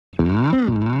Hi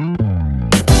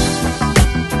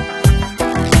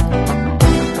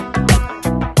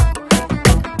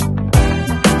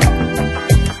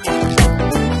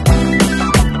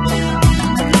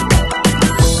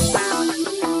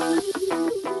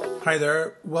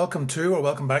there, welcome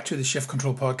back to the Shift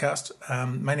Control podcast.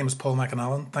 My name is Paul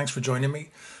McAnallen. Thanks for joining me.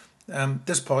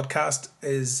 This podcast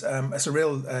is it's a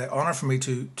real honour for me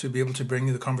to be able to bring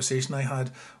you the conversation I had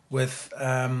with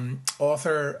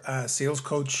author, sales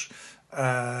coach,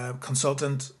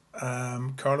 consultant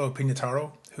Carlo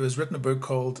Pignataro, who has written a book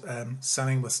called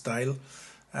Selling with Style.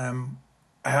 I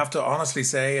have to honestly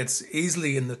say it's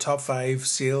easily in the top 5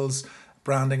 sales,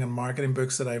 branding and marketing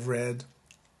books that I've read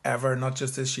ever, not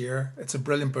just this year. It's a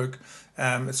brilliant book.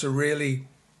 It's a really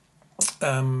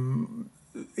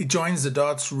it joins the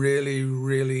dots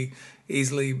really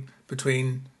easily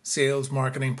between sales,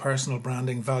 marketing, personal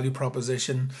branding, value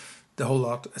proposition, the whole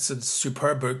lot. It's a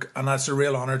superb book, and that's a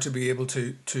real honor to be able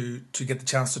to get the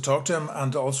chance to talk to him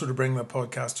and also to bring the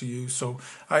podcast to you. So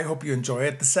I hope you enjoy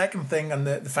it. The second thing and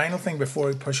the final thing before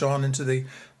we push on into the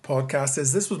podcast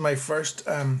is this was my first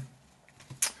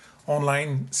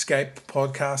online Skype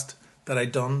podcast that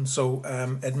I'd done, so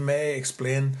it may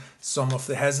explain some of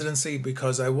the hesitancy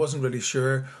because I wasn't really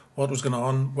sure what was going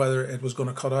on, whether it was going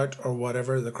to cut out or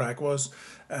whatever the crack was,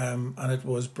 and it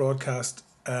was broadcast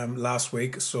last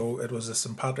week, so it was a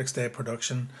St. Patrick's Day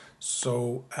production.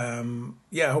 So I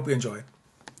hope you enjoy it.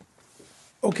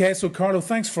 Okay, so Carlo,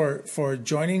 thanks for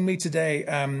joining me today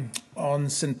on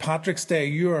St. Patrick's Day.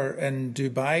 You are in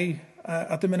Dubai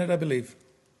at the minute, I believe.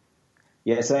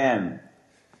 Yes, I am.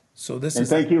 So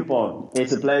thank you, Paul.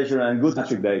 It's a pleasure and good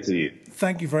Patrick Day to you.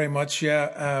 Thank you very much. Yeah,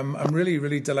 I'm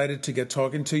really delighted to get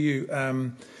talking to you.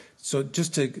 So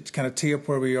just to kind of tee up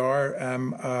where we are,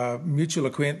 a mutual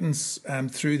acquaintance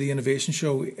through the Innovation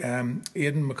Show, Aidan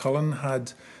McCullen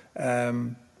had.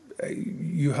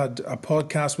 You had a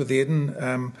podcast with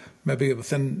Aidan maybe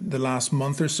within the last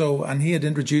month or so, and he had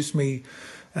introduced me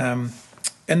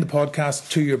in the podcast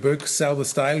to your book, Sell with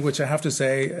Style, which I have to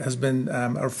say has been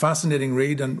a fascinating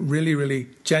read and really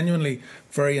genuinely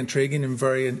very intriguing and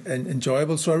very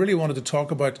enjoyable. So I really wanted to talk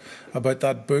about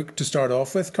that book to start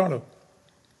off with, Carlo.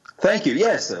 Thank you.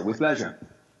 Yes, with pleasure.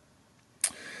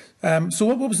 So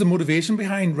what was the motivation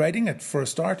behind writing it for a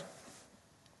start?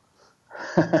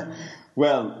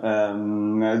 Well,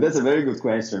 that's a very good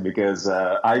question because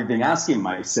I've been asking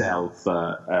myself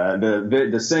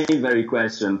the same very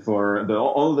question for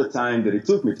all the time that it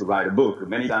took me to write a book.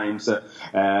 Many times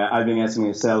I've been asking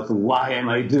myself, why am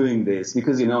I doing this?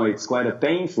 Because, it's quite a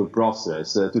painful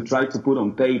process to try to put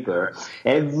on paper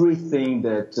everything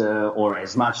that, or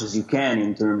as much as you can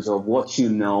in terms of what you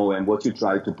know and what you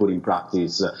try to put in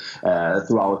practice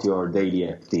throughout your daily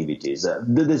activities.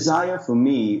 The desire for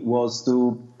me was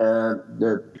to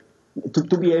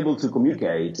be able to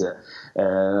communicate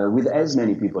with as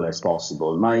many people as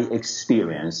possible my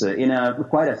experience in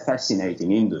quite a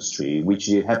fascinating industry, which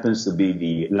happens to be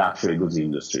the luxury goods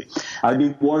industry. I've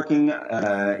been working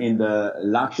in the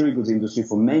luxury goods industry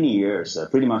for many years,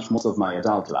 pretty much most of my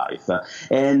adult life.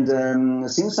 And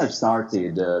since I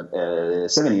started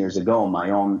 7 years ago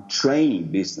my own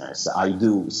training business, I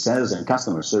do sales and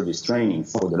customer service training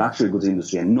for the luxury goods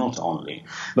industry and not only.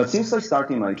 But since I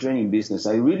started my training business,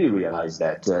 I really realized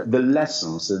that the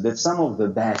lessons that some of the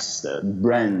best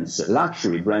brands,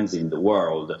 luxury brands in the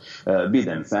world, be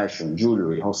them fashion,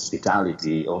 jewelry,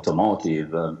 hospitality,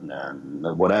 automotive,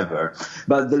 whatever,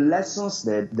 but the lessons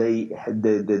that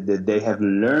they have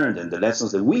learned and the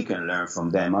lessons that we can learn from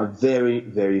them are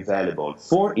very valuable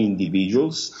for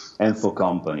individuals and for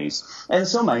companies. And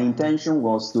so my intention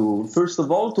was to, first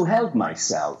of all, to help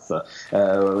myself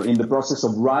in the process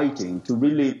of writing, to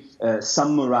really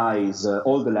summarize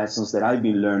all the lessons that I've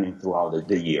been learning throughout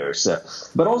the years,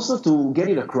 but also to get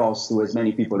it across to as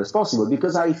many people as possible,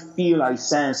 because I feel, I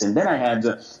sense, and then I had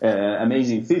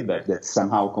amazing feedback that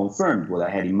somehow confirmed what I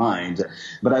had in mind,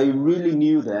 but I really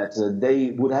knew that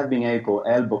they would have been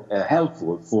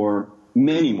helpful for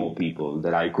many more people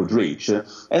that I could reach,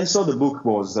 and so the book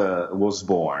was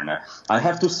born. I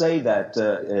have to say that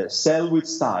Sell with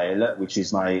Style, which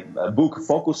is my book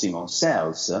focusing on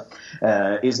sales,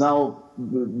 is now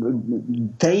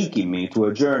taking me to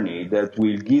a journey that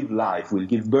will give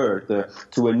birth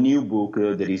to a new book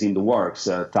that is in the works,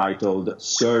 titled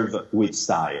Serve with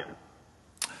Style.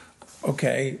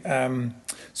 Okay,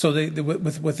 so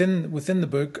within the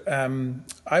book,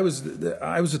 I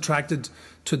was attracted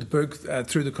to the book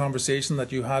through the conversation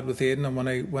that you had with Aidan,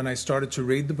 and when I started to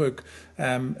read the book,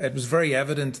 it was very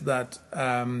evident that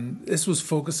this was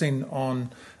focusing on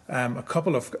a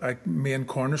couple of main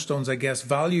cornerstones, I guess.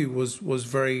 Value was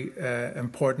very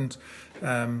important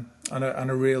and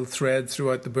a real thread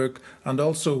throughout the book, and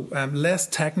also less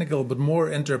technical but more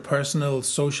interpersonal,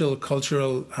 social,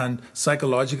 cultural and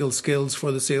psychological skills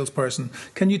for the salesperson.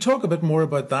 Can you talk a bit more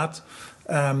about that,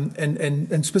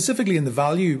 and specifically in the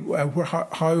value,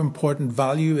 how important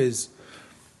value is?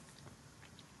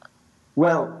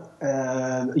 Well,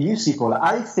 you see, Paul,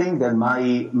 I think that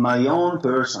my own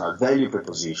personal value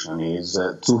proposition is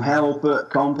to help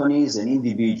companies and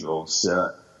individuals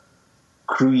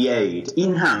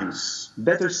enhance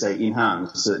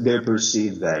their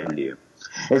perceived value.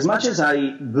 As much as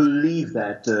I believe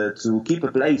that to keep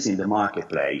a place in the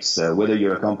marketplace, whether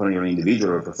you're a company or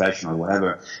individual or professional,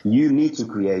 whatever, you need to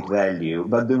create value.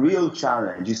 But the real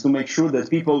challenge is to make sure that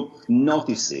people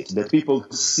notice it, that people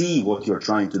see what you're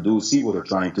trying to do, see what you're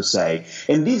trying to say.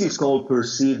 And this is called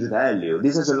perceived value.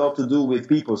 This has a lot to do with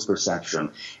people's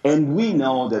perception. And we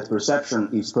know that perception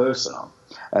is personal.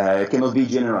 It cannot be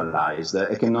generalized.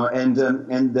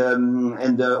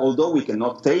 Although we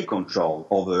cannot take control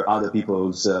over other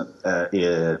people's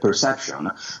perception,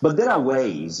 but there are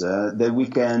ways that we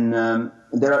can.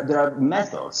 There are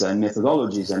methods and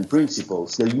methodologies and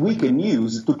principles that we can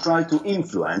use to try to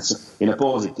influence in a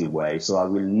positive way. So I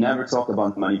will never talk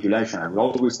about manipulation. I will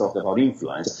always talk about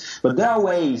influence. But there are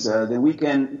ways that we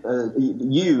can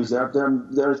use. There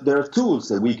are tools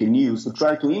that we can use to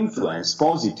try to influence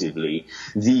positively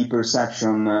the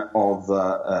perception of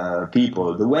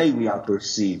people, the way we are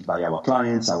perceived by our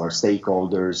clients, our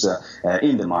stakeholders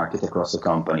in the market across the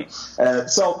company.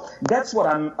 So that's what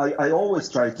I always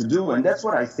try to do, and that's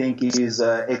what I think is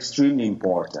extremely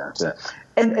important.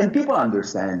 And people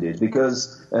understand it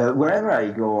because wherever I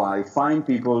go, I find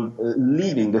people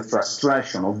leaving the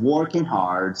frustration of working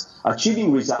hard,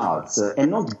 achieving results, and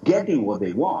not getting what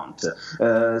they want.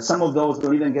 Some of those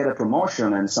don't even get a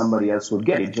promotion, and somebody else would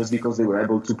get it just because they were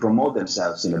able to promote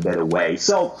themselves in a better way.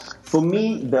 So for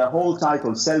me, the whole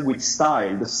title, Sell with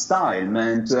Style, the style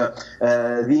meant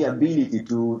the ability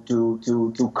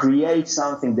to create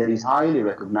something that is highly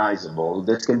recognizable,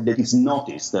 that is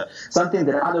noticed, something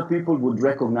that other people would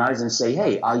recognize and say,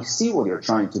 hey, I see what you're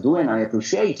trying to do and I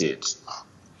appreciate it.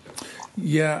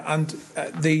 Yeah, and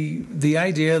the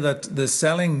idea that the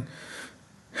selling,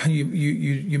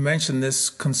 you mentioned this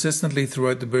consistently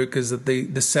throughout the book, is that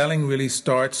the selling really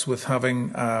starts with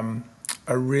having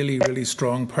a really, really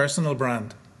strong personal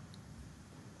brand.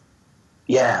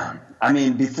 Yeah. I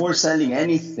mean, before selling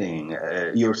anything,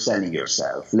 you're selling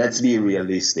yourself. Let's be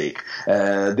realistic.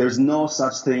 There's no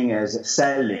such thing as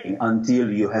selling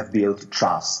until you have built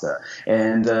trust.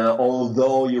 And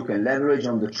although you can leverage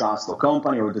on the trust the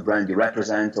company or the brand you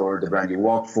represent or the brand you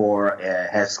work for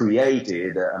has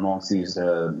created amongst its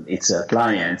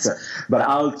clients, but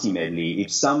ultimately,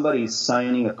 if somebody is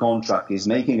signing a contract, is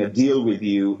making a deal with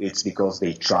you, it's because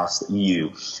they trust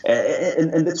you.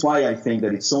 And that's why I think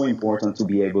that it's so important to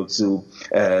be able to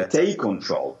take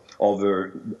control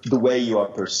over the way you are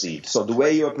perceived. So the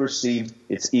way you are perceived,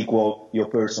 it's equal your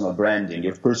personal branding,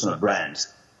 your personal brand.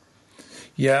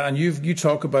 Yeah, and you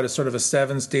talk about a sort of a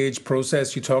 7-stage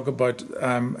process. You talk about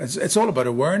it's all about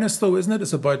awareness, though, isn't it?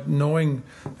 It's about knowing,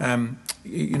 having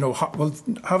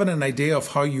an idea of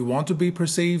how you want to be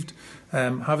perceived,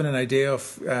 having an idea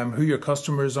of who your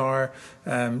customers are,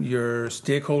 your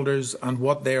stakeholders, and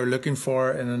what they are looking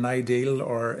for in an ideal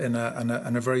or in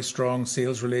a very strong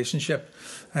sales relationship.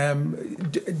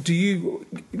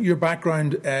 Your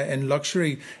background in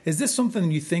luxury, is this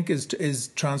something you think is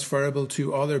transferable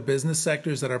to other business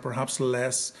sectors that are perhaps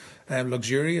less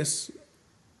luxurious?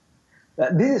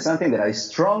 This is something that I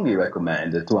strongly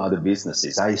recommend to other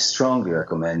businesses. I strongly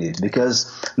recommend it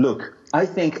because, look, I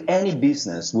think any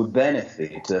business would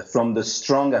benefit from the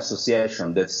strong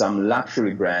association that some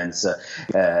luxury brands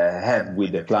have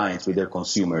with their clients, with their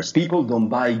consumers. People don't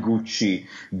buy Gucci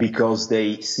because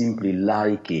they simply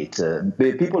like it.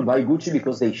 People buy Gucci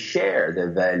because they share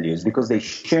their values, because they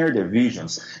share their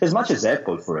visions. As much as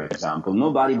Apple, for example,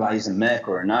 nobody buys a Mac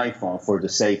or an iPhone for the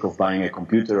sake of buying a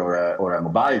computer or a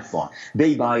mobile phone.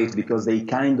 They buy it because they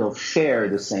kind of share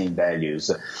the same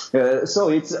values. So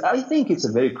I think it's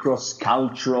a very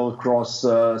cross-cultural,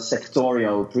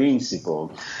 cross-sectorial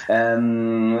principle.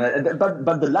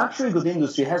 But the luxury goods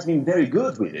industry has been very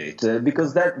good with it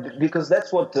because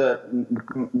that's what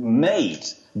made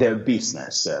their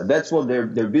business. That's what their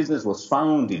business was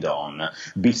founded on,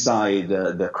 beside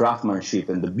the craftsmanship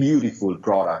and the beautiful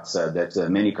products that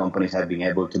many companies have been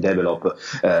able to develop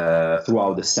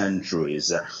throughout the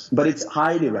centuries. But it's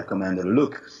highly recommended.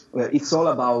 Look, it's all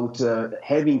about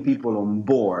having people on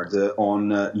board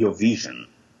on your vision.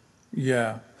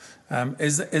 Yeah.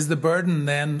 Is the burden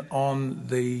then on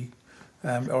the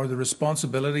or the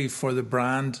responsibility for the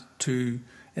brand to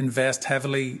invest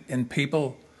heavily in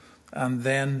people, and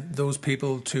then those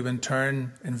people to in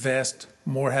turn invest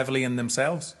more heavily in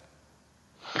themselves?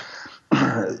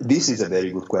 This is a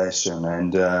very good question,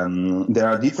 and there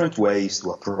are different ways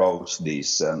to approach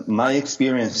this. My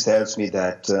experience tells me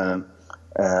that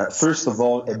first of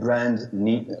all, a brand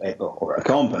or a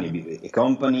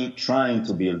company trying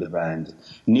to build a brand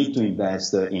need to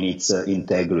invest in its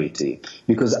integrity,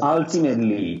 because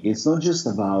ultimately it's not just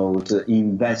about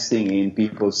investing in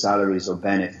people's salaries or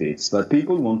benefits, but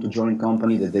people want to join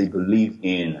companies that they believe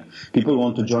in. People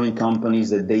want to join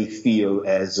companies that they feel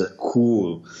as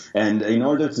cool, and in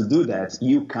order to do that,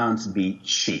 you can't be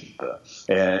cheap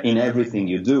in everything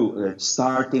you do,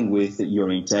 starting with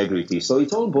your integrity. So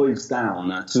it all boils down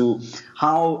to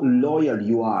how loyal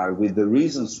you are with the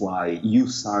reasons why you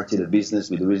started a business,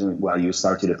 with the reason why you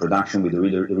started a production, with the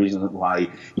reason why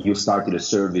you started a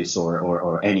service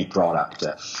or any product.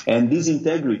 And this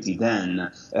integrity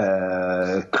then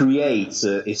creates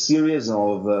a series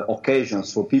of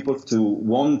occasions for people to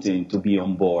wanting to be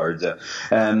on board.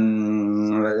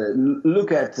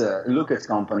 Look at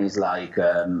companies like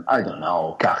I don't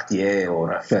know, Cartier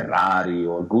or Ferrari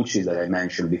or Gucci that I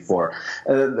mentioned before.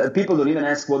 People don't even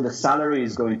ask what the salary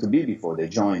is going to be before they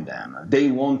join them.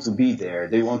 They want to be there.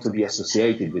 They want to be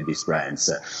associated with these brands.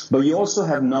 But you also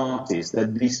have noticed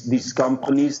that these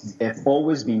companies have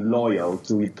always been loyal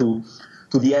to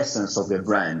the essence of their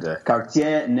brand.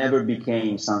 Cartier never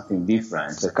became something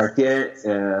different.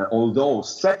 Cartier, although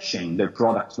stretching their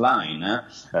product line,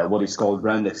 what is called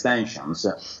brand extension,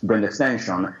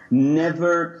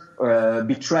 never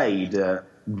betrayed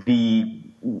the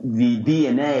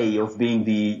DNA of being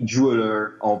the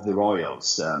jeweler of the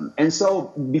royals. And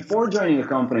so before joining a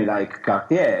company like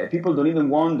Cartier, people don't even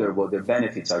wonder what their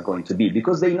benefits are going to be,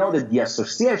 because they know that the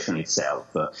association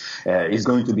itself is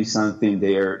going to be something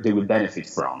they will benefit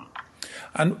from.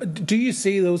 And do you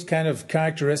see those kind of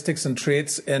characteristics and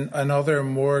traits in other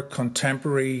more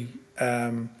contemporary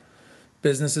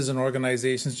businesses and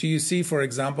organizations? Do you see, for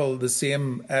example, the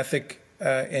same ethic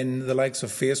in the likes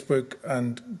of Facebook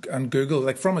and Google?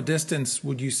 Like, from a distance,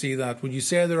 would you see that? Would you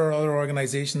say there are other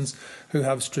organizations who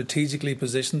have strategically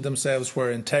positioned themselves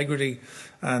where integrity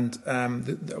and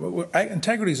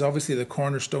integrity is obviously the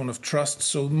cornerstone of trust,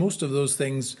 so most of those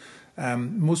things,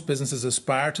 most businesses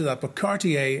aspire to that, but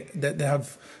Cartier, they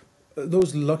have,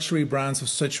 those luxury brands have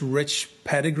such rich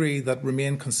pedigree that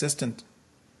remain consistent.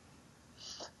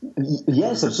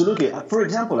 Yes, absolutely. For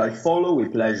example, I follow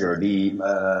with pleasure the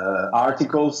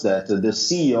articles that the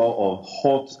CEO of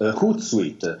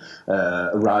Hootsuite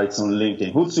writes on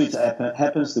LinkedIn. Hootsuite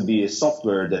happens to be a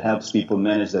software that helps people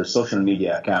manage their social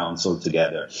media accounts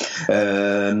altogether.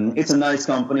 It's a nice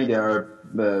company. There are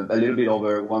a little bit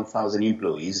over 1,000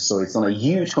 employees, so it's not a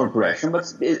huge corporation,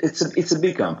 but it's a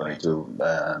big company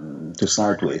to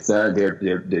start with.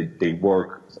 They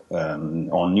work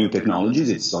on new technologies.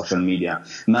 It's social media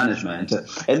management,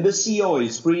 and the CEO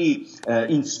is pretty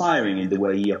inspiring in the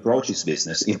way he approaches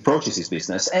his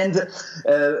business. And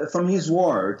from his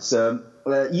words,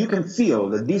 you can feel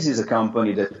that this is a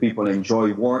company that people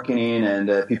enjoy working in,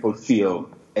 and people feel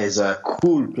as a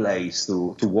cool place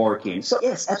to work in. So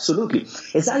yes, absolutely.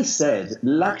 As I said,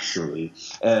 luxury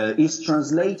is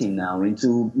translating now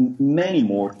into many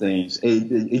more things. A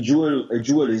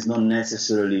jewel is not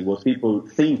necessarily what people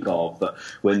think of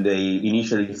when they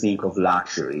initially think of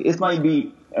luxury. It might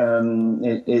be a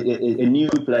new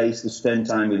place to spend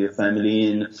time with your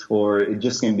family in, or it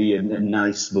just can be a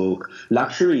nice book.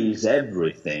 Luxury is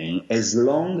everything, as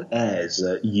long as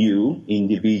you,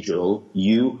 individual,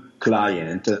 you,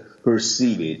 client,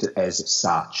 perceive it as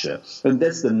such. And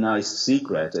that's the nice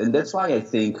secret. And that's why I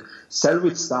think Sell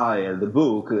with Style, the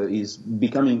book, is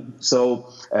becoming so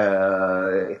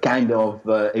kind of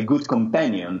a good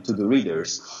companion to the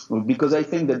readers, because I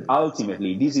think that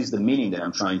ultimately this is the meaning that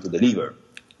I'm trying to deliver.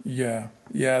 Yeah,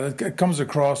 it comes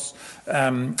across.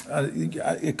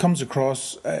 It comes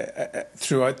across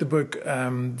throughout the book.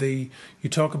 You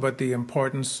talk about the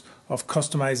importance of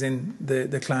customizing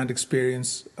the client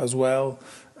experience as well,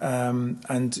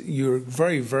 and you're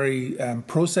very, very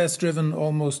process driven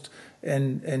almost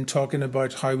in talking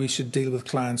about how we should deal with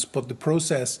clients. But the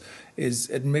process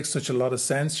it makes such a lot of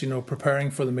sense. You know, preparing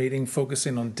for the meeting,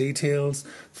 focusing on details,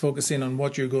 focusing on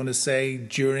what you're going to say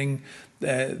during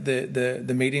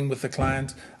the meeting with the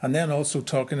client, and then also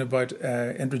talking about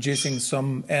introducing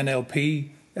some NLP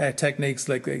techniques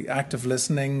like the active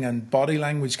listening and body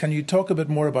language. Can you talk a bit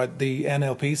more about the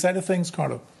NLP side of things,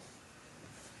 Carlo?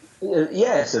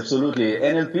 Yes, absolutely.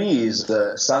 NLP is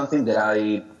something that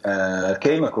I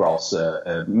came across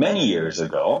many years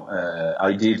ago.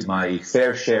 I did my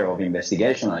fair share of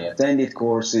investigation. I attended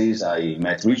courses. I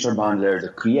met Richard Bandler, the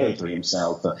creator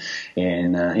himself,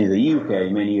 in the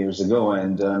UK many years ago,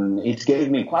 and it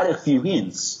gave me quite a few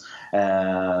hints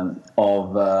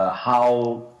of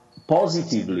how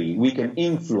positively we can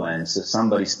influence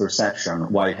somebody's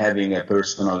perception while having a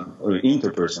personal or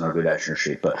interpersonal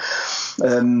relationship.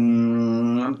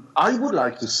 I would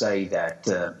like to say that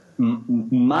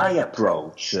my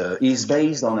approach is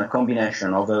based on a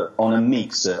combination of on a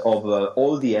mix of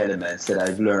all the elements that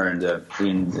I've learned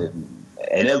in the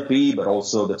NLP, but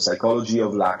also the psychology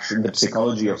of luxury, the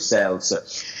psychology of sales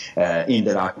in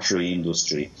the luxury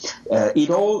industry. It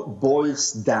all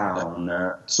boils down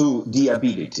to the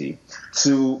ability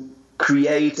to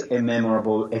create a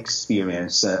memorable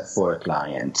experience for a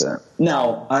client.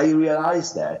 Now, I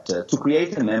realize that to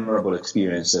create a memorable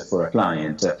experience for a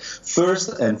client, first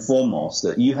and foremost,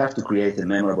 you have to create a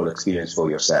memorable experience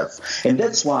for yourself. And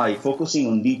that's why focusing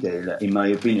on detail, in my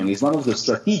opinion, is one of the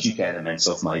strategic elements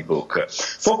of my book.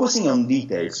 Focusing on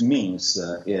details means,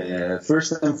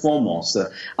 first and foremost,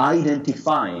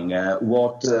 identifying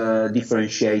what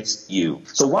differentiates you.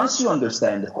 So once you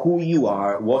understand who you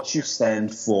are, what you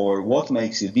stand for, what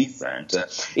makes you different,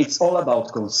 it's all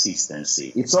about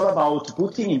consistency. It's all about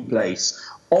putting in place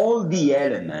all the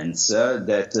elements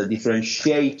that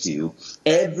differentiate you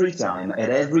every time, at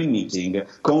every meeting,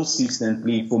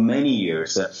 consistently for many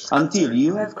years, until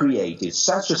you have created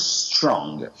such a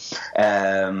strong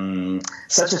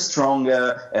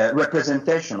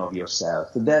representation of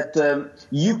yourself that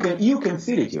you can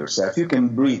feel it yourself, you can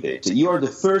breathe it. You are the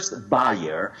first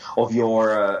buyer of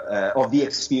of the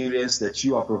experience that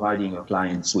you are providing your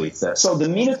clients with. So the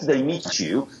minute they meet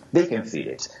you, they can feel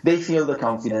it. They feel the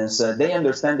confidence. They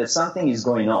understand that something is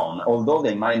going on, although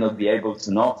they might not be able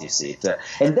to notice it.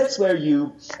 And that's where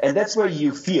you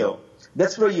feel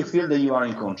that you are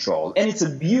in control, and it's a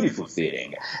beautiful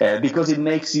feeling because it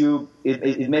makes you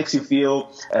feel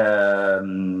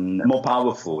more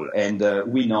powerful. And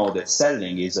we know that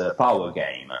selling is a power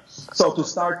game. So to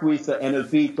start with,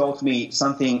 NLP taught me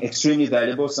something extremely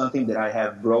valuable, something that I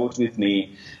have brought with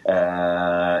me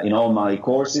in all my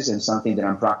courses, and something that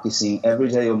I'm practicing every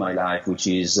day of my life, which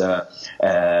is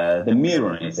the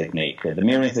mirroring technique. The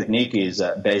mirroring technique is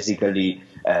basically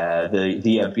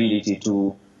the ability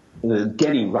to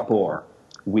getting rapport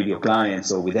with your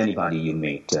clients or with anybody you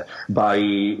meet by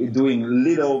doing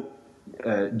little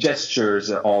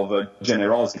gestures of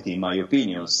generosity, in my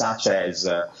opinion, such as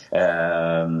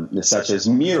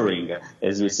mirroring,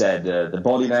 as we said, the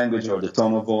body language or the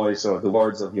tone of voice or the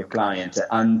words of your client,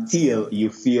 until you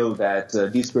feel that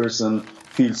this person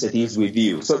feels at ease with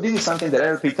you. So this is something that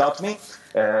NLP taught me.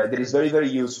 That is very, very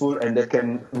useful, and that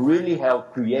can really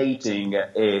help creating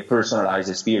a personalized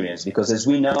experience. Because as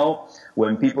we know,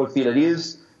 when people feel at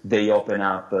ease, they open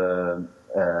up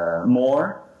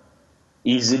more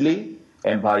easily,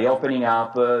 and by opening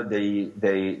up,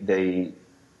 they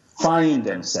find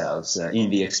themselves in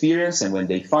the experience, and when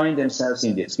they find themselves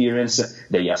in the experience,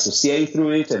 they associate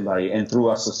through it, and through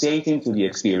associating to the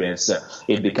experience,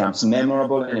 it becomes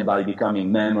memorable, and by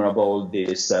becoming memorable,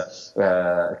 this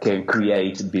can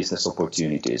create business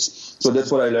opportunities. So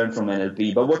that's what I learned from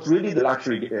NLP. But what really the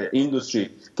luxury industry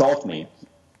taught me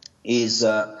is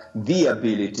the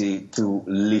ability to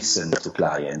listen to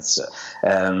clients.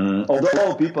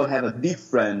 Although people have a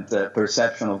different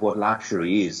perception of what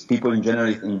luxury is, people in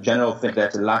general think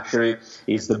that luxury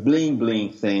is the bling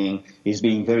bling thing, is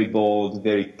being very bold,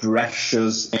 very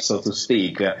precious, so to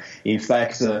speak. In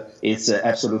fact, it's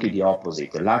absolutely the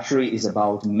opposite. Luxury is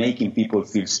about making people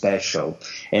feel special,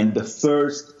 and the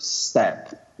first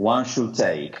step one should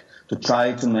take to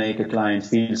try to make a client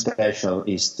feel special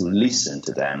is to listen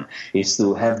to them, is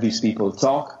to have these people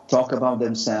talk about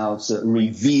themselves,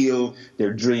 reveal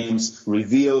their dreams,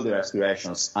 reveal their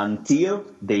aspirations until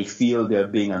they feel they're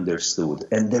being understood.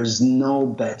 And there's no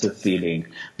better feeling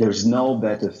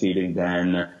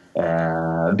than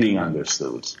being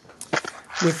understood.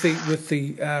 With the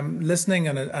listening,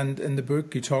 and in the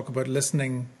book you talk about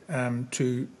listening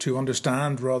to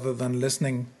understand rather than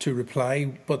listening to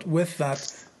reply. But with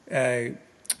that,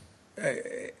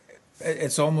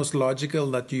 it's almost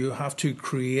logical that you have to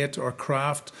create or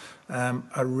craft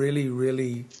a really,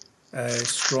 really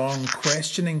strong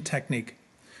questioning technique.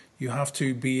 You have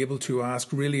to be able to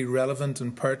ask really relevant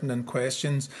and pertinent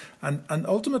questions, and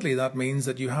ultimately that means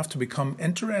that you have to become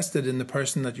interested in the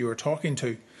person that you are talking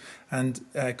to, and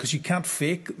because you can't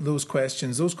fake those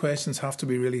questions have to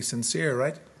be really sincere,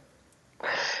 right?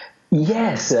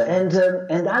 Yes, and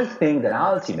I think that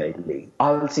ultimately,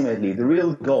 the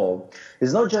real goal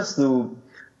is not just to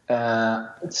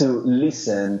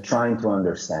listen, trying to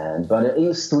understand, but it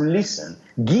is to listen,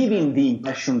 giving the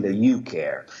impression that you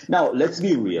care. Now, let's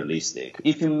be realistic.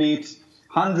 If you meet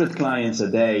 100 clients a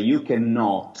day, you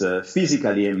cannot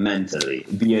physically and mentally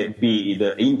be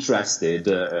interested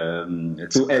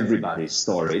to everybody's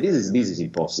story. This is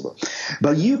impossible.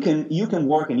 But you can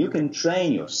work and you can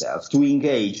train yourself to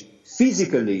engage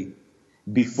physically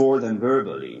before than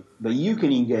verbally, but you can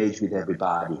engage with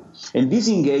everybody. And this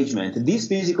engagement, this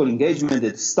physical engagement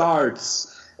that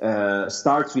starts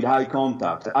with eye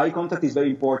contact. Eye contact is very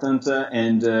important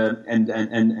and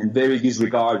very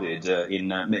disregarded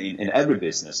in every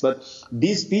business. But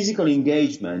this physical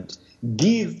engagement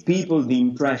gives people the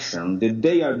impression that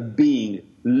they are being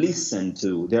listened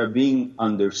to, they are being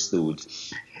understood,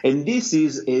 and this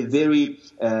is a very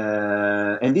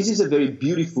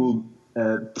beautiful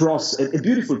process. A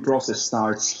beautiful process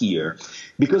starts here,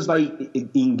 because by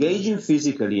engaging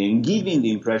physically and giving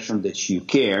the impression that you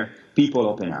care, people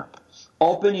open up.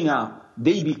 Opening up,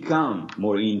 they become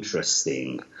more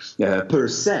interesting per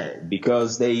se,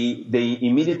 because they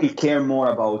immediately care more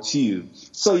about you.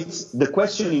 So the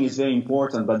questioning is very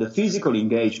important, but the physical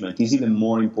engagement is even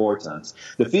more important.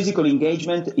 The physical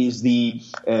engagement is the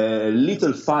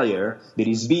little fire that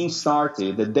is being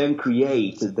started that then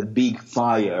creates the big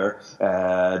fire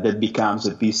that becomes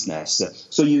a business.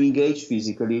 So you engage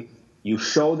physically, you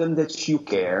show them that you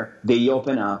care, they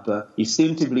open up,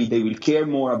 instinctively they will care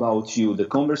more about you, the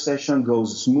conversation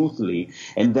goes smoothly,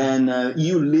 and then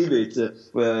you leave it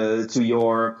to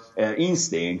your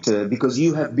instinct, because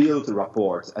you have built a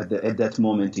rapport at that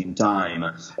moment in time.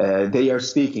 They are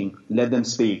speaking, let them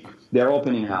speak. They're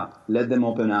opening up, let them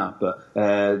open up.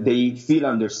 They feel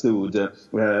understood,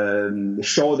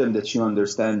 show them that you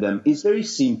understand them. It's very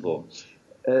simple.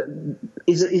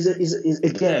 Is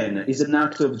an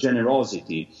act of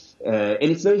generosity, and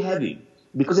it's very heavy,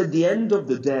 because at the end of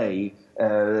the day,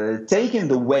 taking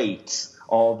the weight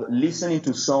of listening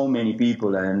to so many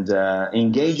people and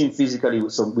engaging physically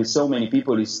with so many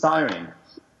people is tiring,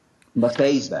 but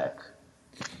pays back.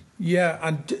 Yeah,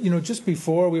 and just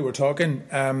before we were talking,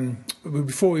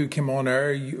 before we came on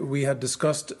air, we had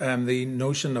discussed the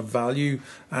notion of value,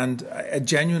 and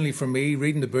genuinely for me,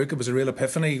 reading the book, it was a real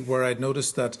epiphany where I'd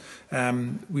noticed that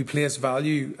we place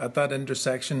value at that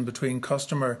intersection between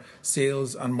customer,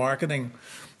 sales, and marketing.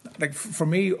 Like for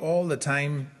me, all the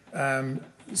time,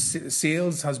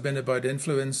 sales has been about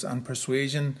influence and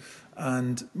persuasion,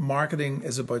 and marketing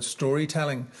is about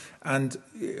storytelling. And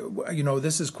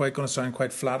this is going to sound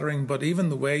quite flattering, but even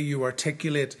the way you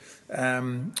articulate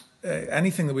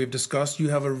anything that we've discussed, you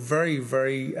have a very,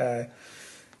 very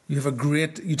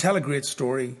you tell a great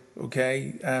story.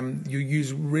 Okay, you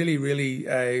use really, really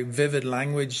vivid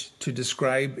language to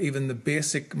describe even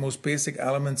the most basic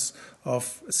elements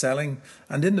of selling.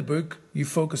 And in the book, you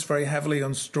focus very heavily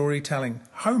on storytelling.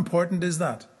 How important is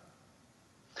that?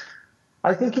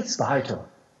 I think it's vital.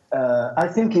 I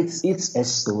think it's a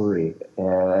story.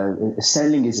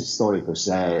 Selling is a story per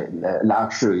se.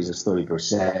 Luxury is a story per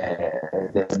se.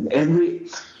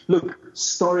 Look,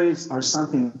 stories are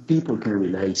something people can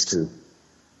relate to.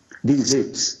 This is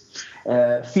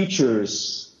it.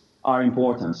 Features are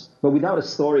important, but without a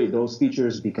story, those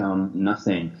features become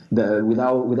nothing.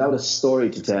 Without a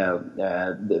story to tell,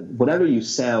 whatever you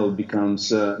sell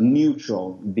becomes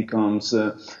neutral, becomes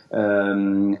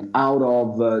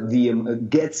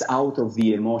gets out of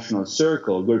the emotional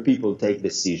circle where people take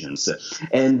decisions.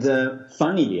 And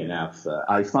funnily enough,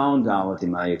 I found out in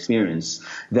my experience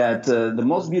that the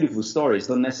most beautiful stories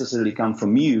don't necessarily come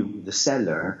from you, the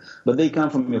seller, but they come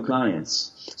from your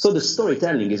clients. So the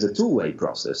storytelling is a two-way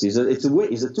process. It's a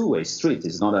two-way street.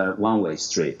 It's not a one-way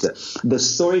street. The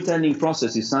storytelling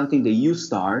process is something that you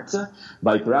start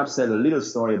by perhaps tell a little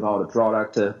story about a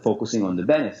product, focusing on the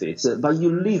benefits, but you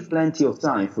leave plenty of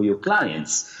time for your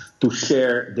clients to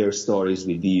share their stories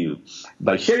with you.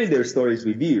 By sharing their stories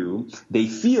with you, they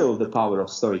feel the power of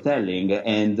storytelling,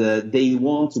 and they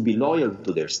want to be loyal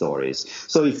to their stories.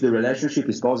 So if the relationship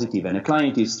is positive and a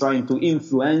client is trying to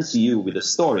influence you with a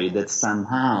story that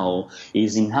somehow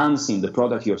is enhancing the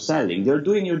product you're selling, they're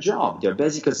doing your job. They're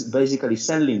basically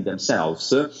selling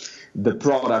themselves the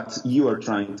product you are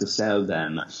trying to sell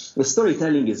them. The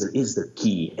storytelling is the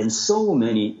key, and so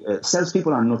many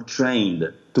salespeople are not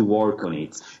trained to work on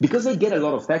it because they get a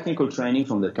lot of technical training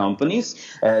from the companies.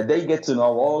 They get to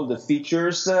know all the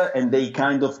features and they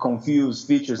kind of confuse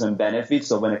features and benefits.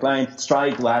 So when a client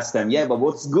tries to ask them, yeah, but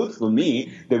what's good for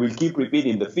me, they will keep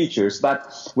repeating the features. But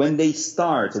when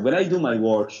I do my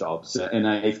workshops and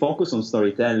I focus on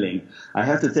storytelling, I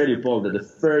have to tell you, Paul, that the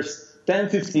first 10,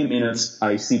 15 minutes,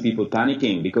 I see people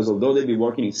panicking because although they've been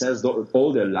working in sales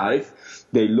all their life,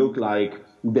 they look like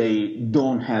they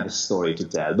don't have a story to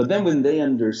tell. But then when they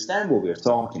understand what we're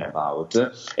talking about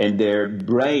and their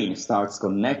brain starts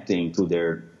connecting to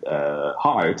their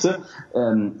heart,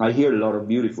 I hear a lot of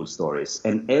beautiful stories.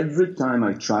 And every time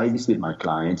I try this with my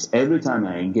clients, every time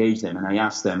I engage them and I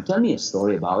ask them, tell me a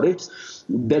story about it,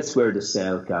 that's where the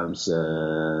sale comes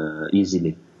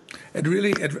easily.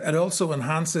 It also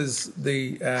enhances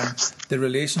the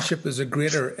relationship. There's a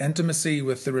greater intimacy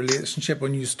with the relationship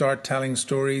when you start telling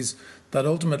stories that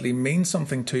ultimately mean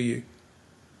something to you.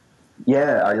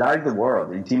 Yeah, I like the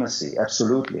word intimacy.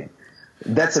 Absolutely,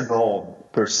 that's a goal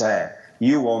per se.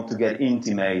 You want to get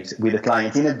intimate with a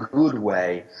client in a good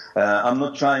way. I'm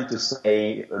not trying to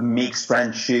say mix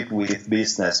friendship with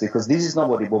business because this is not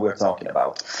what we're talking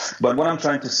about. But what I'm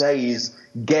trying to say is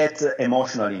get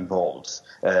emotionally involved,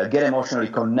 get emotionally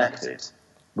connected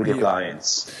with your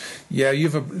clients. Yeah,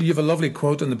 you've a lovely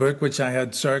quote in the book which I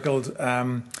had circled.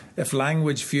 If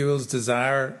language fuels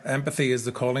desire, empathy is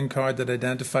the calling card that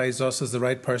identifies us as the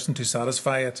right person to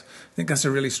satisfy it. I think that's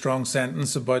a really strong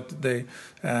sentence about the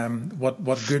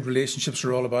what good relationships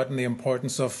are all about and the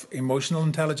importance of emotional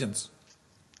intelligence.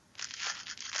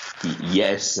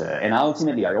 Yes, and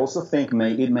ultimately I also think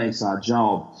it makes our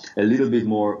job a little bit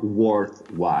more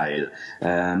worthwhile.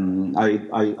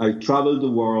 I travel the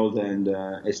world and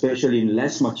especially in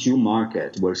less mature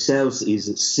market where sales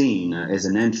is seen as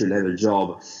an entry-level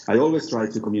job, I always try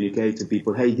to communicate to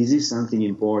people, hey, this is something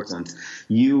important.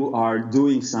 You are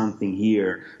doing something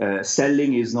here.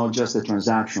 Selling is not just a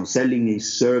transaction. Selling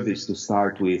is service to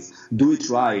start with. Do it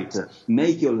right.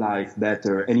 Make your life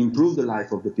better and improve the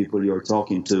life of the people you're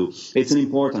talking to. It's an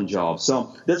important job.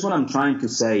 So that's what I'm trying to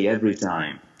say every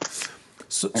time.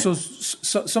 So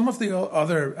some of the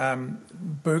other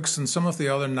books and some of the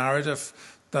other narrative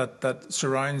that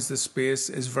surrounds this space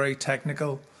is very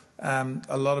technical.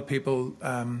 A lot of people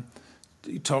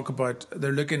talk about,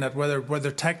 they're looking at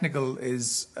whether technical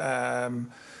is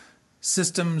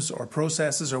systems or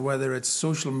processes or whether it's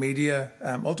social media.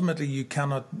 Ultimately, you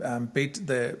cannot beat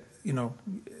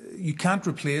you can't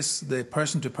replace the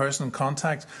person-to-person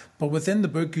contact, but within the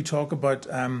book you talk about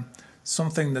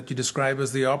something that you describe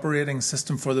as the operating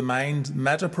system for the mind,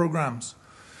 meta programs.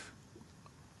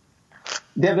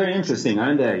 They're very interesting,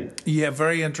 aren't they? Yeah,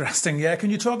 very interesting. Yeah, can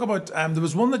you talk about, there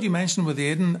was one that you mentioned with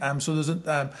Aidan, so there's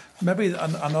maybe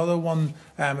another one,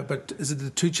 but is it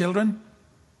the two children?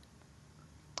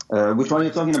 Which one are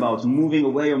you talking about? Moving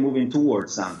away or moving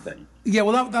towards something? Yeah,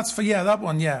 well, that's for, that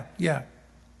one, yeah.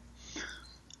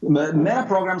 Meta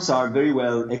programs are very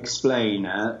well explained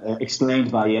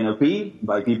by NLP,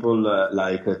 by people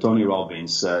like Tony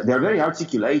Robbins. They are very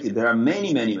articulated. There are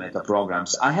many, many meta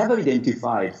programs. I have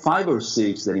identified 5 or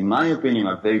 6 that, in my opinion,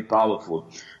 are very powerful.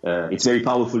 It's very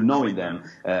powerful knowing them,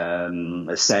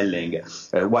 while selling.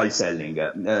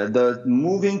 The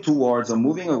moving towards or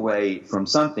moving away from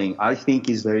something, I think,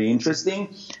 is very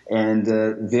interesting and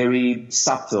very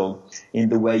subtle in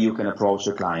the way you can approach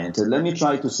a client. Let me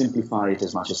try to simplify it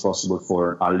as much as possible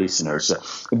for our listeners.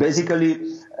 Basically,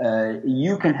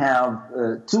 you can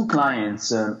have 2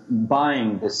 clients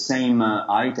buying the same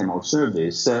item or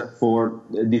service for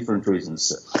different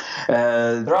reasons.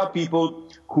 There are people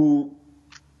who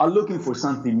are looking for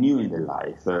something new in their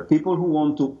life, people who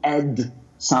want to add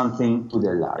something to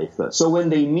their life. So when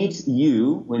they meet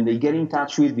you, when they get in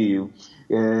touch with you,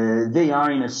 they are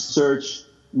in a search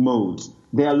mode.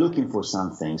 They are looking for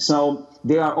something. So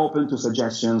they are open to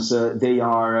suggestions. They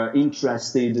are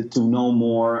interested to know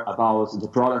more about the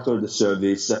product or the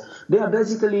service. They are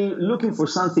basically looking for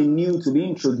something new to be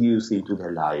introduced into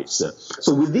their lives.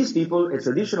 So with these people, a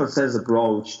traditional sales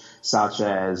approach, such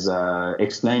as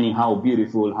explaining how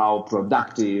beautiful, how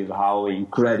productive, how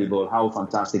incredible, how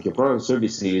fantastic your product or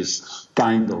service is,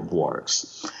 kind of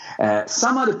works.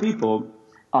 Some other people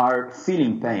are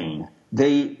feeling pain.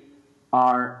 They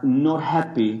are not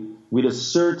happy with a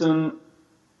certain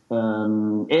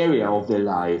area of their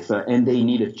life, and they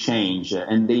need a change,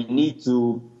 and they need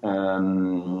to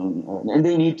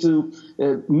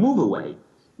move away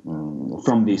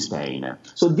from this pain.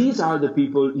 So these are the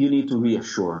people you need to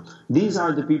reassure. These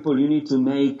are the people you need to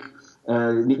make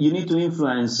you need to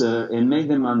influence and make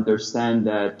them understand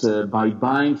that by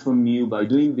buying from you, by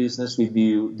doing business with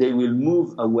you, they will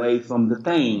move away from the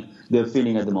pain they're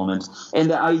feeling at the moment.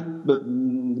 And I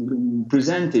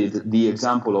presented the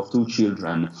example of two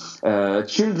children.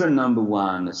 Children number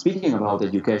one, speaking about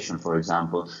education, for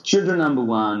example, children number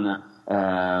one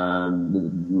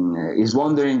is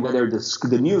wondering whether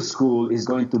the new school is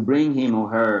going to bring him or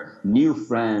her new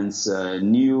friends,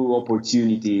 new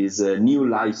opportunities, new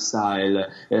lifestyle,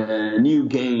 new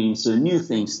games, new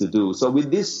things to do. So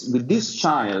with this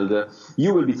child,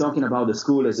 you will be talking about the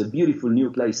school as a beautiful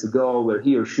new place to go, where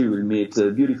he or she will meet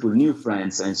beautiful new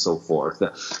friends and so forth.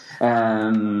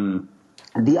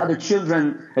 The other child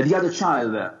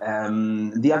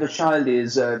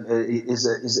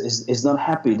is not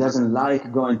happy, doesn't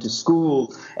like going to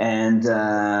school, and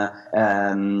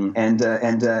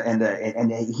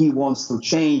he wants to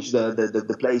change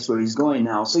the place where he's going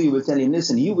now. So you will tell him,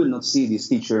 listen, you will not see this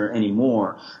teacher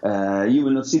anymore. You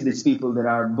will not see these people that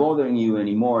are bothering you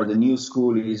anymore. The new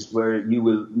school is where you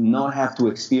will not have to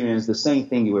experience the same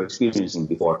thing you were experiencing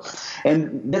before.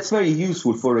 And that's very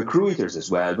useful for recruiters as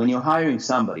well. When you're hiring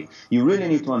somebody, you really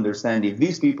need to understand if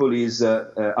these people is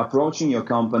approaching your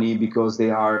company because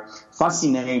they are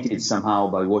fascinated somehow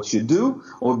by what you do,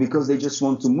 or because they just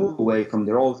want to move away from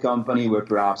their old company where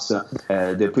perhaps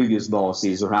their previous boss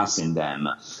is harassing them.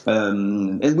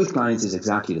 And with clients is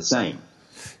exactly the same.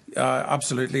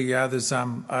 Absolutely, yeah. There's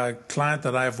a client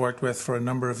that I've worked with for a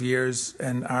number of years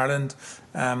in Ireland,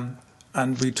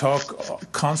 and we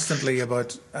talk constantly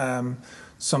about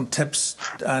some tips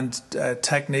and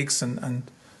techniques and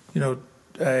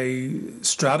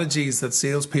strategies that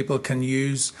salespeople can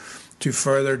use to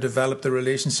further develop the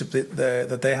relationship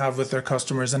that they have with their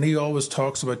customers. And he always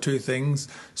talks about two things: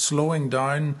 slowing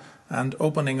down and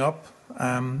opening up.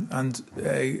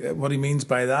 What he means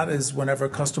by that is whenever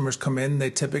customers come in,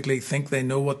 they typically think they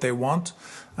know what they want.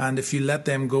 And if you let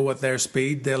them go at their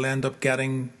speed, they'll end up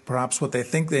getting perhaps what they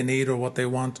think they need or what they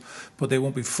want, but they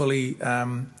won't be fully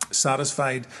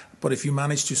satisfied. But if you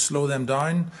manage to slow them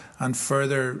down and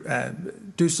further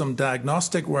do some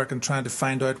diagnostic work and trying to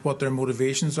find out what their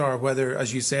motivations are, whether,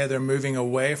 as you say, they're moving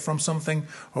away from something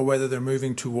or whether they're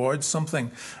moving towards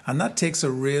something. And that takes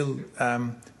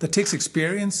that takes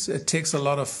experience, it takes a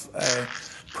lot of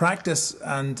practice,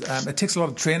 and it takes a lot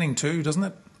of training too, doesn't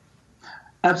it?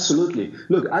 Absolutely.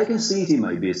 Look, I can see it in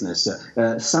my business.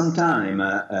 Most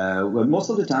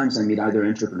of the times I meet either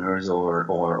entrepreneurs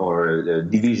or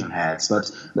division heads,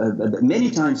 but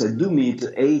many times I do meet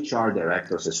HR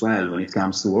directors as well when it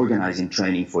comes to organizing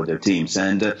training for their teams.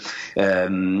 And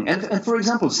for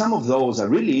example, some of those are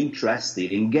really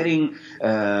interested in getting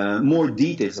more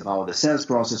details about the sales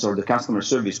process or the customer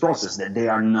service process that they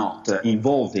are not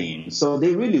involved in. So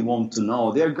they really want to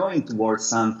know. They're going towards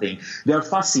something. They're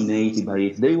fascinated by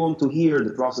it. They want to hear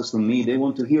the process from me. They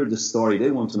want to hear the story.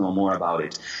 They want to know more about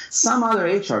it. Some other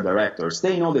HR directors,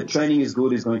 they know that training is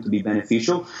good, is going to be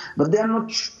beneficial, but they're not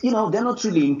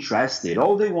really interested.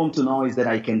 All they want to know is that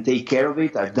I can take care of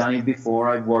it. I've done it before.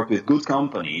 I've worked with good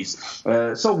companies.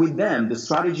 So with them, the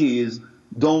strategy is,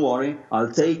 don't worry, I'll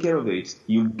take care of it.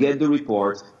 You get the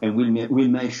report, and we'll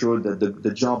make sure that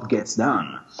the job gets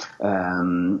done.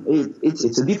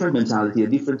 It's a different mentality, a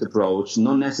different approach.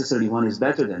 Not necessarily one is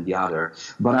better than the other,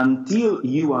 but until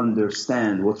you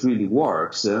understand what really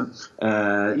works, you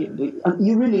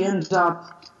really end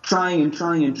up trying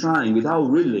without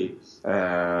really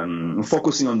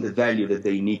focusing on the value that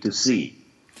they need to see.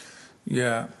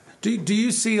 Yeah. Do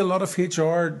you see a lot of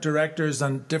HR directors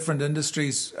and different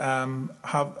industries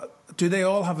do they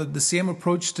all have the same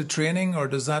approach to training, or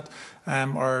does that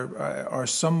are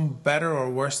some better or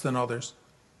worse than others?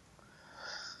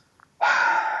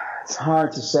 It's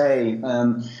hard to say.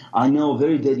 I know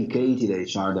very dedicated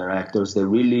HR directors that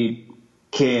really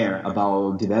care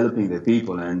about developing their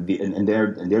people, and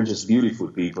they're just beautiful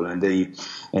people, and they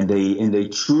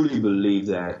truly believe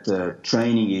that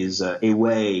training is a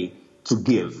way to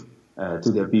give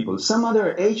to their people. Some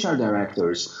other HR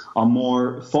directors are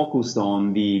more focused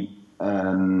on the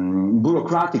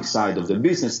bureaucratic side of the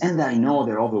business, and I know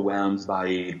they're overwhelmed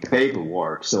by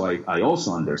paperwork, so I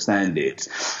also understand it.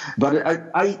 But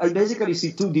I basically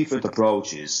see two different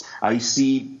approaches. I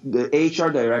see the HR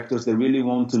directors that really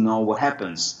want to know what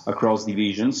happens across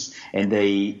divisions, and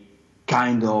they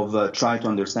kind of try to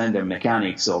understand the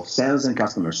mechanics of sales and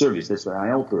customer service. That's where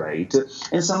I operate.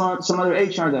 And some other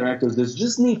HR directors that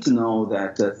just need to know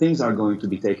that things are going to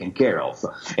be taken care of.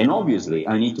 And obviously,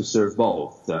 I need to serve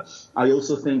both. I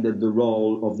also think that the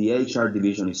role of the HR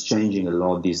division is changing a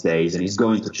lot these days, and it's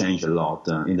going to change a lot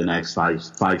in the next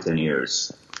 5-10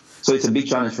 years. So it's a big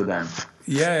challenge for them.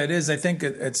 Yeah, it is. I think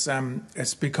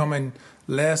it's becoming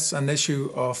less an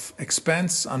issue of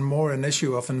expense and more an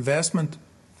issue of investment.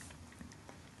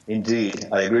 Indeed,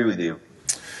 I agree with you.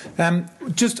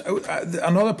 Just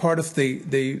another part of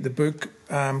the book,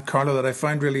 Carlo, that I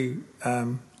found really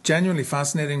genuinely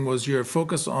fascinating was your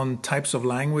focus on types of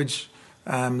language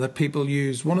that people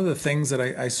use. One of the things that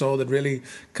I saw that really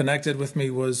connected with me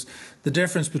was the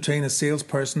difference between a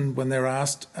salesperson when they're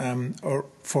asked or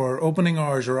for opening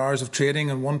hours or hours of trading,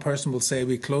 and one person will say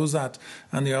we close that,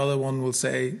 and the other one will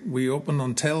say we open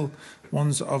until.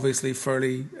 One's obviously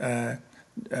fairly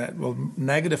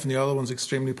negative, and the other one's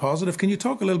extremely positive. Can you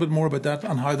talk a little bit more about that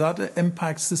and how that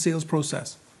impacts the sales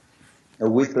process?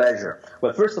 With pleasure.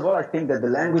 Well, first of all, I think that the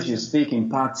language you speak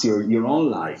impacts your own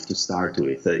life to start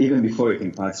with, even before it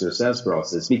impacts your sales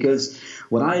process. Because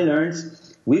what I learned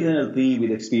with NLP, with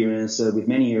experience, with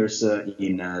many years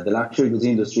in the luxury goods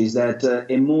industry, is that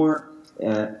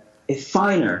a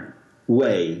finer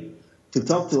way to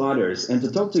talk to others and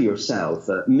to talk to yourself,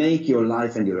 make your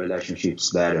life and your relationships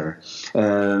better.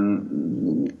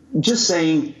 Just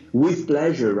saying with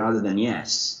pleasure rather than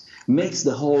yes makes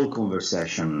the whole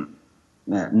conversation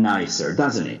nicer,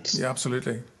 doesn't it? Yeah,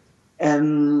 absolutely.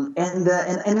 And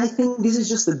I think this is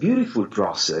just a beautiful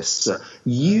process.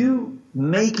 You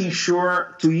making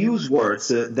sure to use words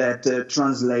that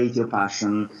translate your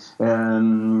passion,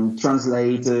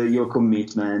 translate your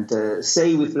commitment,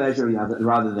 say with pleasure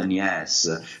rather than yes,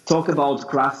 talk about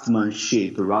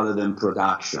craftsmanship rather than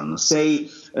production, say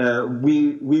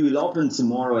we will open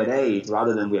tomorrow at 8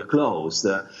 rather than we're closed.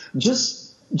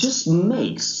 Just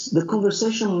makes the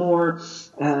conversation more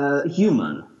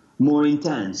human, more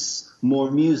intense,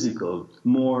 more musical,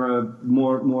 more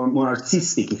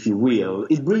artistic, if you will.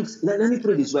 It brings, let me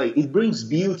put it this way, it brings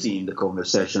beauty in the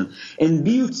conversation, and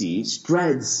beauty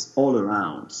spreads all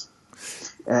around,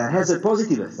 has a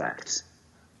positive effect.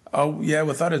 Oh, yeah,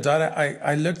 without a doubt.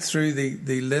 I looked through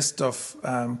the list of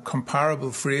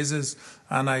comparable phrases,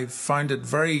 and I found it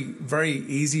very, very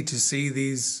easy to see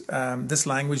this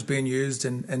language being used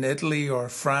in Italy or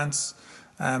France,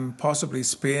 possibly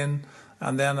Spain.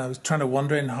 And then I was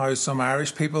wondering how some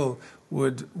Irish people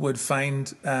would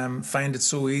find it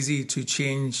so easy to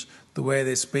change the way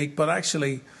they speak. But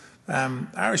actually,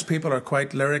 Irish people are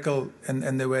quite lyrical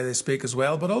in the way they speak as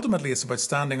well, but ultimately it's about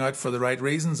standing out for the right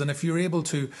reasons. And if you're able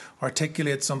to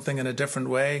articulate something in a different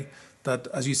way that,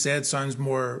 as you said, sounds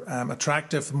more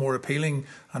attractive, more appealing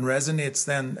and resonates,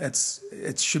 then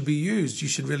it should be used. You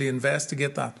should really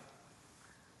investigate that.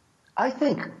 I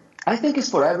think it's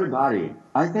for everybody.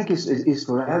 I think it's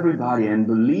for everybody, and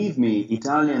believe me,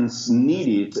 Italians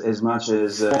need it as much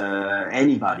as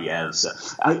anybody else.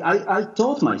 I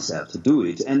taught myself to do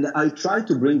it, and I tried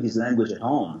to bring this language at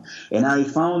home, and I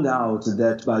found out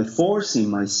that by forcing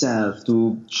myself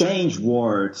to change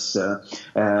words,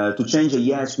 to change a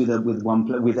yes with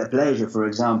a pleasure, for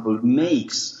example,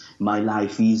 makes my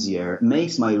life easier,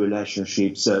 makes my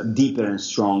relationships deeper and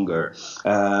stronger.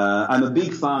 I'm a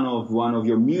big fan of one of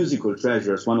your musical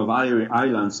treasures, one of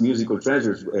Ireland's musical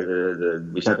treasures,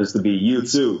 which happens to be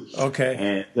U2.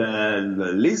 Okay. And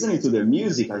listening to their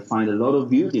music, I find a lot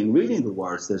of beauty. In reading the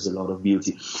words, there's a lot of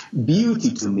beauty. Beauty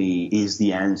to me is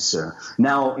the answer.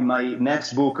 Now, in my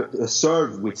next book,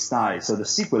 Serve with Style, so the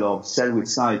sequel of Serve with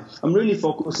Style, I'm really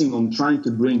focusing on trying to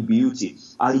bring beauty.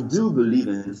 I do believe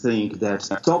and think that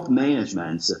top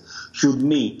managements should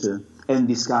meet and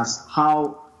discuss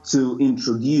how to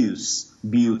introduce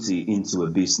beauty into a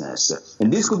business.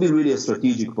 And this could be really a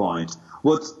strategic point.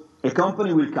 What a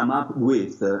company will come up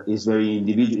with is very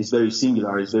individual, is very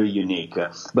singular, is very unique.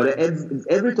 But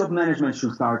every top management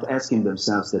should start asking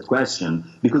themselves that question,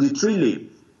 because it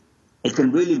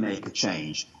can really make a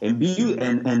change. And beauty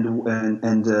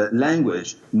and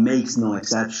language makes no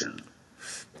exception.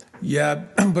 Yeah,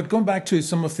 but going back to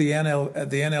some of the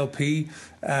NLP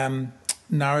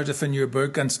narrative in your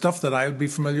book and stuff that I would be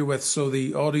familiar with, so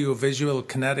the audio, visual,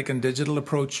 kinetic and digital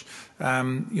approach,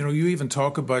 you even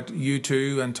talk about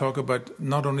U2 and talk about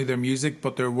not only their music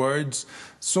but their words.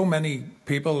 So many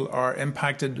people are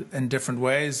impacted in different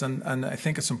ways, and I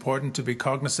think it's important to be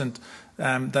cognizant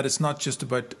that it's not just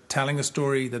about telling a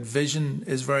story, that vision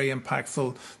is very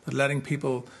impactful, that letting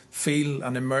people feel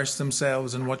and immerse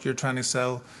themselves in what you're trying to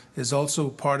sell is also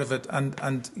part of it,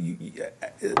 and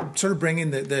sort of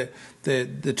bringing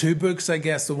the two books, I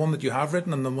guess, the one that you have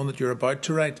written and the one that you're about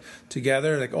to write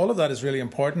together, like all of that is really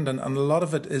important, and a lot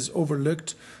of it is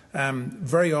overlooked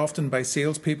very often by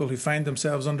salespeople who find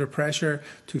themselves under pressure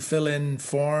to fill in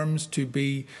forms, to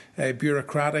be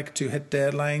bureaucratic, to hit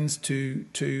deadlines, to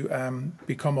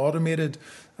become automated.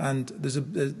 and there's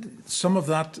some of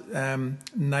that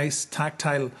nice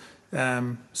tactile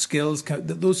skills.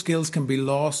 Those skills can be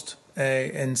lost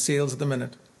in sales at the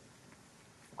minute.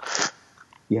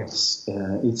 Yes,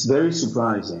 it's very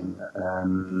surprising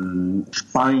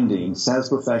finding sales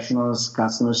professionals,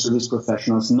 customer service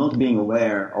professionals not being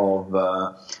aware of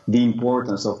the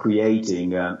importance of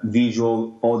creating a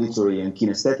visual, auditory, and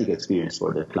kinesthetic experience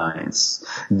for their clients.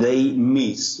 They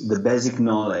miss the basic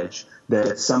knowledge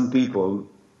that some people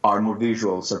are more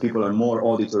visual, some people are more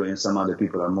auditory, and some other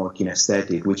people are more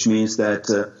kinesthetic, which means that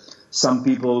some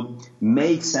people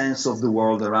make sense of the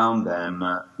world around them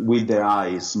with their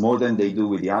eyes more than they do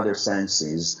with the other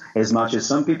senses, as much as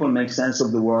some people make sense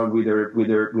of the world with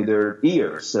their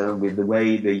ears, with the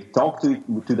way they talk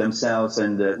to themselves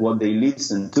and what they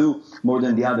listen to more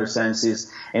than the other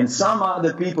senses. And some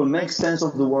other people make sense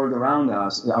of the world around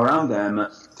them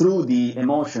through the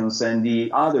emotions and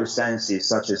the other senses,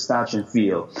 such as touch and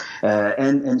feel.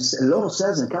 And a lot of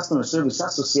sales and customer service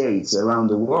associates around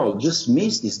the world just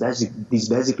miss this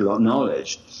basic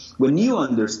knowledge. When you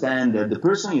understand that the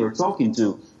person you're talking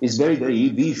to is very, very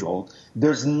visual,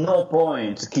 there's no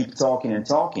point to keep talking and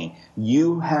talking.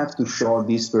 You have to show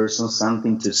this person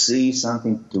something to see,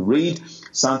 something to read,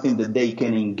 something that they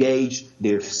can engage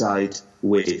their sight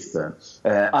with.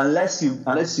 Unless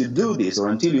you do this, or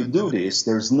until you do this,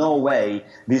 there's no way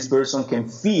this person can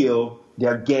feel they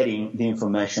are getting the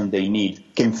information they need,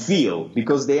 can feel,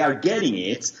 because they are getting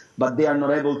it, but they are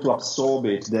not able to absorb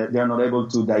it, they are not able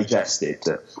to digest it.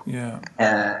 Yeah.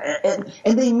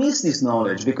 And they miss this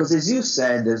knowledge because, as you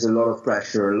said, there's a lot of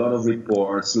pressure, a lot of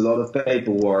reports, a lot of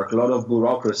paperwork, a lot of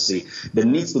bureaucracy that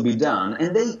needs to be done,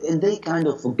 and they kind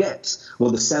of forget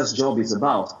what the sales job is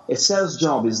about. A sales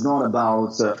job is not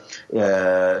about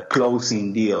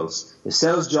closing deals. A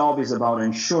sales job is about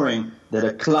ensuring that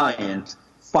a client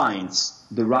finds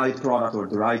the right product or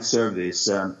the right service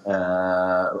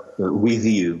with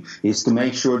you, is to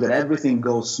make sure that everything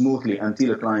goes smoothly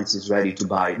until a client is ready to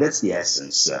buy. That's the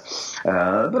essence.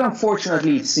 But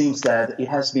unfortunately, it seems that it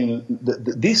has been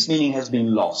this meaning has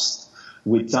been lost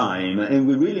with time, and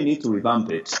we really need to revamp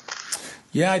it.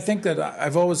 Yeah, I think that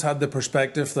I've always had the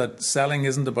perspective that selling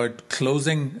isn't about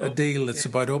closing a deal; it's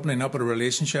about opening up a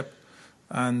relationship.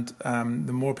 And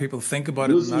the more people think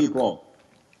about it,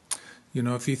 you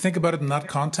know, if you think about it in that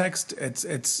context,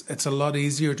 it's a lot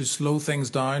easier to slow things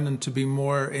down and to be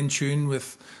more in tune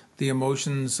with the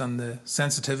emotions and the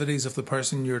sensitivities of the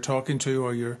person you're talking to,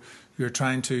 or you're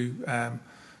trying to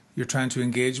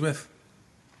engage with.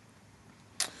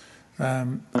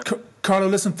 Carlo,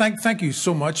 listen, thank you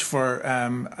so much for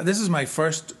this is my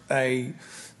first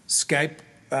Skype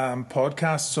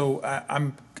podcast, so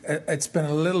it's been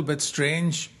a little bit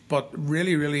strange, but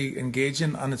really, really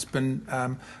engaging, and it's been,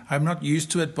 I'm not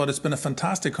used to it, but it's been a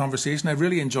fantastic conversation. I've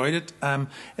really enjoyed it.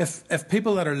 If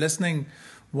people that are listening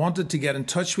wanted to get in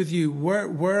touch with you,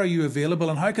 where are you available,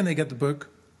 and how can they get the book?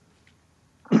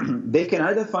 They can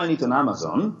either find it on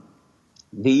Amazon.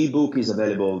 The ebook is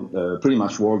available pretty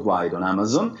much worldwide on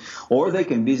Amazon, or they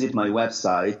can visit my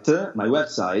website. My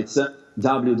website's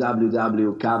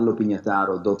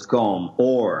www.carlopignataro.com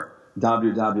or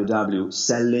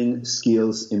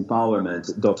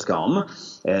www.sellingskillsempowerment.com,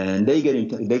 and they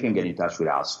can get in touch with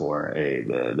us for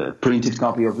a printed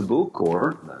copy of the book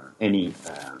or any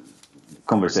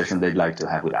conversation they'd like to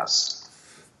have with us.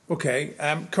 Okay,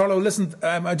 Carlo, listen,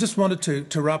 I just wanted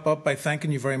to wrap up by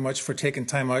thanking you very much for taking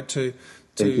time out to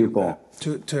Thank you, Paul.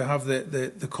 To have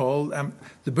the call.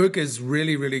 The book is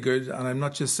really, really good, and I'm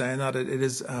not just saying that. It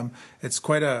is it's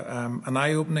quite an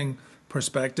eye-opening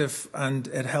perspective, and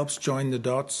it helps join the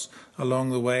dots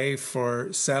along the way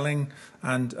for selling,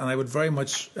 and I would very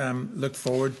much look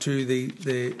forward to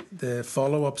the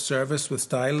follow-up service with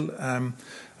Style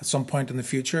at some point in the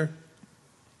future.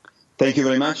 Thank you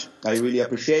very much. I really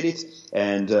appreciate it,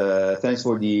 and thanks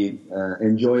for the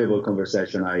enjoyable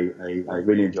conversation. I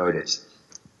really enjoyed it.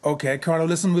 Okay, Carlo,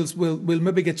 listen, we'll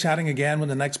maybe get chatting again when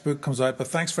the next book comes out, but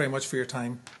thanks very much for your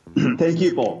time. Thank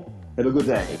you, Paul. Have a good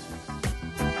day.